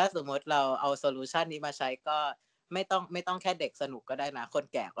อ่ะถ้าสมมติเราเอาโซลูชันนี้มาใช้ก็ไม่ต้องแค่เด็กสนุกก็ได้นะคน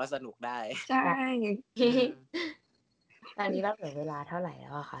แก่ก็สนุกได้ใช่ตอนนี้เราเหลือเวลาเท่าไหร่แล้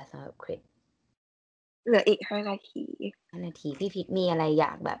วอะคะสำหรับคริสเหลืออีก5 นาทีพี่พิษมีอะไรอย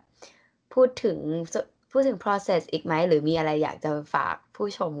ากแบบพูดถึง process อีกไหมหรือมีอะไรอยากจะฝากผู้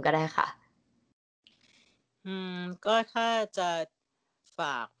ชมก็ได้ค่ะก็ถ้าจะฝ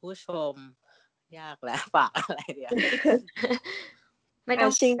ากผู้ชมยากแล้วฝากอะไรเดียวไม่ต้อ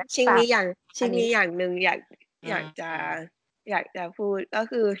งชิงมีอย่างหนึ่งอยากจะพูดก็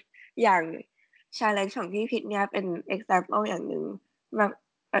คืออย่าง challenge ของพี่พิษเนี่ยเป็น example อย่างหนึ่งแบบ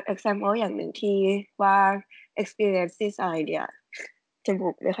example อย่างหนึ่งที่ว่า experience design เนี่ยจมู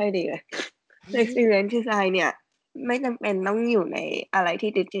กไม่ค่อยดีเลย experience design เนี่ยไม่จำเป็นต้องอยู่ในอะไร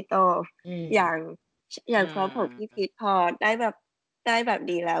ที่ดิจิตอลอย่างพร้อมของพี่พิษพอได้แบบ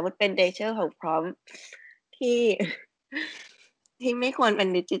ดีแล้วมันเป็น nature ของพร้อมที่ไม่ควรเป็น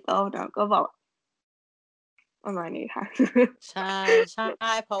ดิจิตอลเนาะก็บอกประมาณนี้ค่ะใ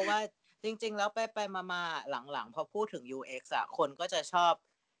ช่เพราะว่าจริงๆแล้วไปมาหลังๆพอพูดถึง UX อ่ะคนก็จะชอบ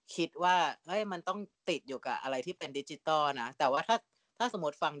คิดว่าเฮ้ยมันต้องติดอยู่กับอะไรที่เป็นดิจิตอลนะแต่ว่าถ้าสมม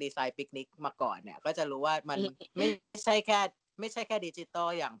ติฟังดีไซน์ปิกนิกมาก่อนเนี่ยก็จะรู้ว่ามันไม่ใช่แค่ดิจิตอล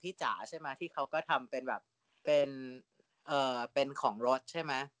อย่างพี่จ๋าใช่ไหมที่เขาก็ทำเป็นแบบเป็นของรถใช่ไ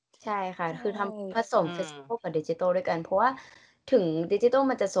หมใช่ค่ะคือทำผสมฟิสิกอลกับดิจิตอลด้วยกันเพราะว่าถึงดิจิตอล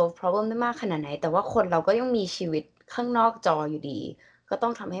มันจะ solve problem ได้มากขนาดไหนแต่ว่าคนเราก็ยังมีชีวิตข้างนอกจออยู่ดีก็ต้อ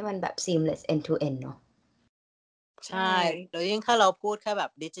งทำให้มันแบบ seamless end to end เนาะใช่โดยยิ่งถ้าเราพูดแค่แบ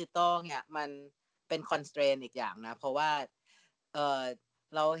บดิจิตอลเนี่ยมันเป็น constraint อีกอย่างนะเพราะว่า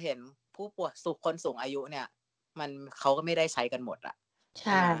เราเห็นผู้ป่วยคนสูงอายุเนี่ยเขาก็ไม่ได้ใช้กันหมดอ่ะใ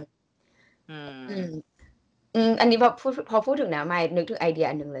ช่อันนี้พอพูดถึงนะไม่นึกถึงไอเดีย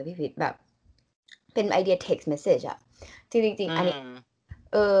อันหนึ่งเลยพี่พิษแบบเป็นไอเดีย text message อะจริงๆอันนี้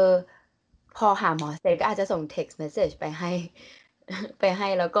พอหาหมอเสร็จก็อาจจะส่ง text message ไปให้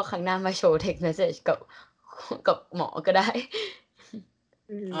แล้วก็ครั้งหน้ามาโชว์ text message กับหมอก็ได้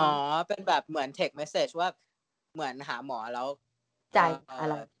อ๋อเป็นแบบเหมือน text message ว่า เหมือนหาหมอแล้วจ่ายอะ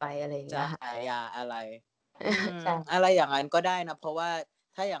ไรไปอะไรอย่างเงี้ จ่ายยาอะไร ใช่ อะไรอย่างนั้นก็ได้นะเพราะว่า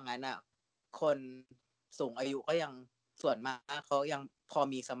ถ้าอย่างนั้นอ่ะคนสูงอายุก็ยังส่วนมากเขายังพอ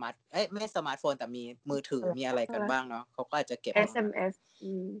มีไม่สมาร์ทโฟนแต่มีมือถือมีอะไรกันบ้างเนาะเขาก็อาจจะเก็บ SMS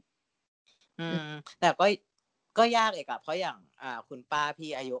แต่ก็ยากอีกอะเพราะอย่างคุณป้าพี่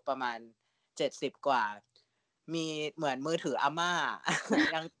อายุประมาณ70กว่ามีเหมือนมือถืออาม่า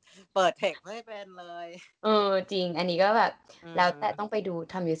ยังเปิดเทคไม่เป็นเลยจริงอันนี้ก็แบบแล้วแต่ต้องไปดู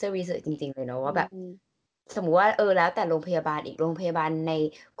ทำ user research จริงๆเลยเนาะว่าแบบสมมุติว่าแล้วแต่โรงพยาบาลอีกโรงพยาบาลใน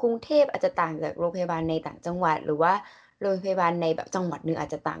กรุงเทพอาจจะต่างจากโรงพยาบาลในต่างจังหวัดหรือว่าโรงพยาบาลในแบบจังหวัดนึงอาจ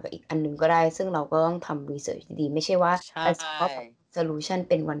จะต่างกับอีกอันนึงก็ได้ซึ่งเราก็ต้องทำ research ดีๆไม่ใช่ว่าsolution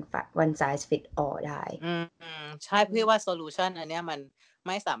เป็น one size fit all ได้ใช่พี่ว่า solution อันเนี้ยมันไ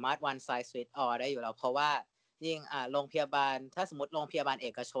ม่สามารถ one size fit all ได้อยู่แล้วเพราะว่ายิ่งโรงพยาบาลถ้าสมมติโรงพยาบาลเอ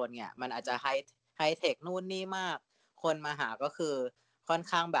กชนเนี่ยมันอาจจะไฮเทคนู่นนี่มากคนมาหาก็คือค่อน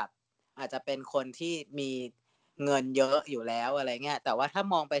ข้างแบบอาจจะเป็นคนที่มีเงินเยอะอยู่แล้วอะไรเงี้ยแต่ว่าถ้า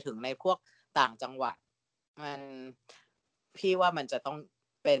มองไปถึงในพวกต่างจังหวัดมันพี่ว่ามันจะต้อง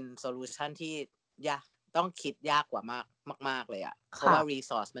เป็นโซลูชันที่ยากต้องคิดยากกว่ามากเลยอ่ะเพราะว่า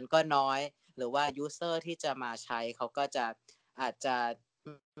resource มันก็น้อยหรือว่า user ที่จะมาใช้เขาก็จะอาจจะ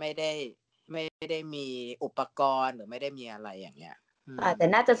ไม่ได้มีอุปกรณ์หรือไม่ได้มีอะไรอย่างเงี้ยแต่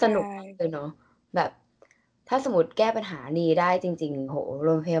น่าจะสนุกเลยเนาะแบบถ้าสมมติแก้ปัญหานี้ได้จริงๆโหโร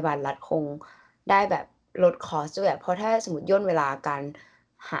งพยาบาลรัฐคงได้แบบลดคอสด้วยเพราะถ้าสมมติย่นเวลาการ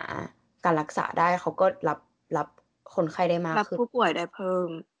หาการรักษาได้เขาก็รับคนไข้ได้มากขึ้นรับผู้ป่วยได้เพิ่ม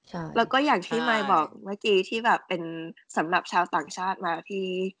ใช่แล้วก็อย่างที่มายบอกเมื่อกี้ที่แบบเป็นสำหรับชาวต่างชาติมาที่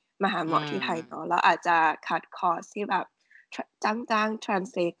มาหาหมอที่ไทยเนาะแล้วอาจจะคัดคอสที่แบบจ้าง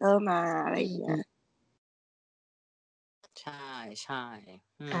translator มาอะไรอย่างเงี้ยใช่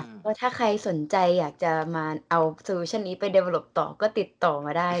ค่ะก็ถ้าใครสนใจอยากจะมาเอาโซลูชันนี้ไป develop ต่อก็ติดต่อม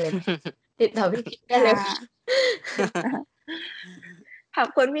าได้เลย ติดต่อพี่พิษได้เลยขอบ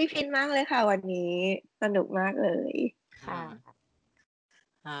คุณพี่พิษมากเลยค่ะวันนี้สนุกมากเลยค่ะ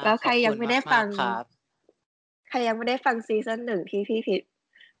แล้วใครยังไม่ได้ฟังซีซั่น1ที่พี่พิษ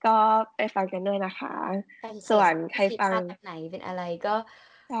ก็ไปฟังกันด้วยนะคะส่วนใครฟังไหนเป็นอะไรก็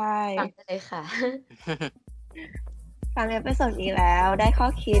ฟังได้เลยค่ะฟังเอพิโซดนี้แล้วได้ข้อ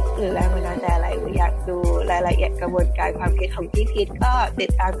คิดหรือแรงบันดาลใจอะไรหรืออยากดูรายละเอียดกระบวนการความคิดของพี่พิษก็ติ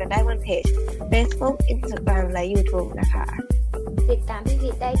ดตามกันได้บนเพจ Facebook Instagram และ YouTube นะคะติดตามพี่พิ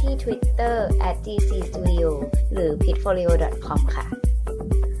ษได้ที่ Twitter @gcstudio หรือ pitfolio.com ค่ะ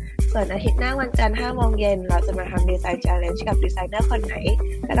ส่วนอาทิตย์หน้าวันจันทร์ 5 โมงเย็นเราจะมาทำ Design Challenge กับดีไซเนอร์คนไหน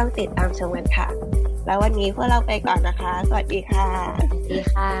ก็ต้องติดตามชมกันค่ะแล้ววันนี้พวกเราไปก่อนนะคะสวัสดีค่ะสวัสดี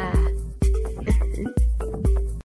ค่ะ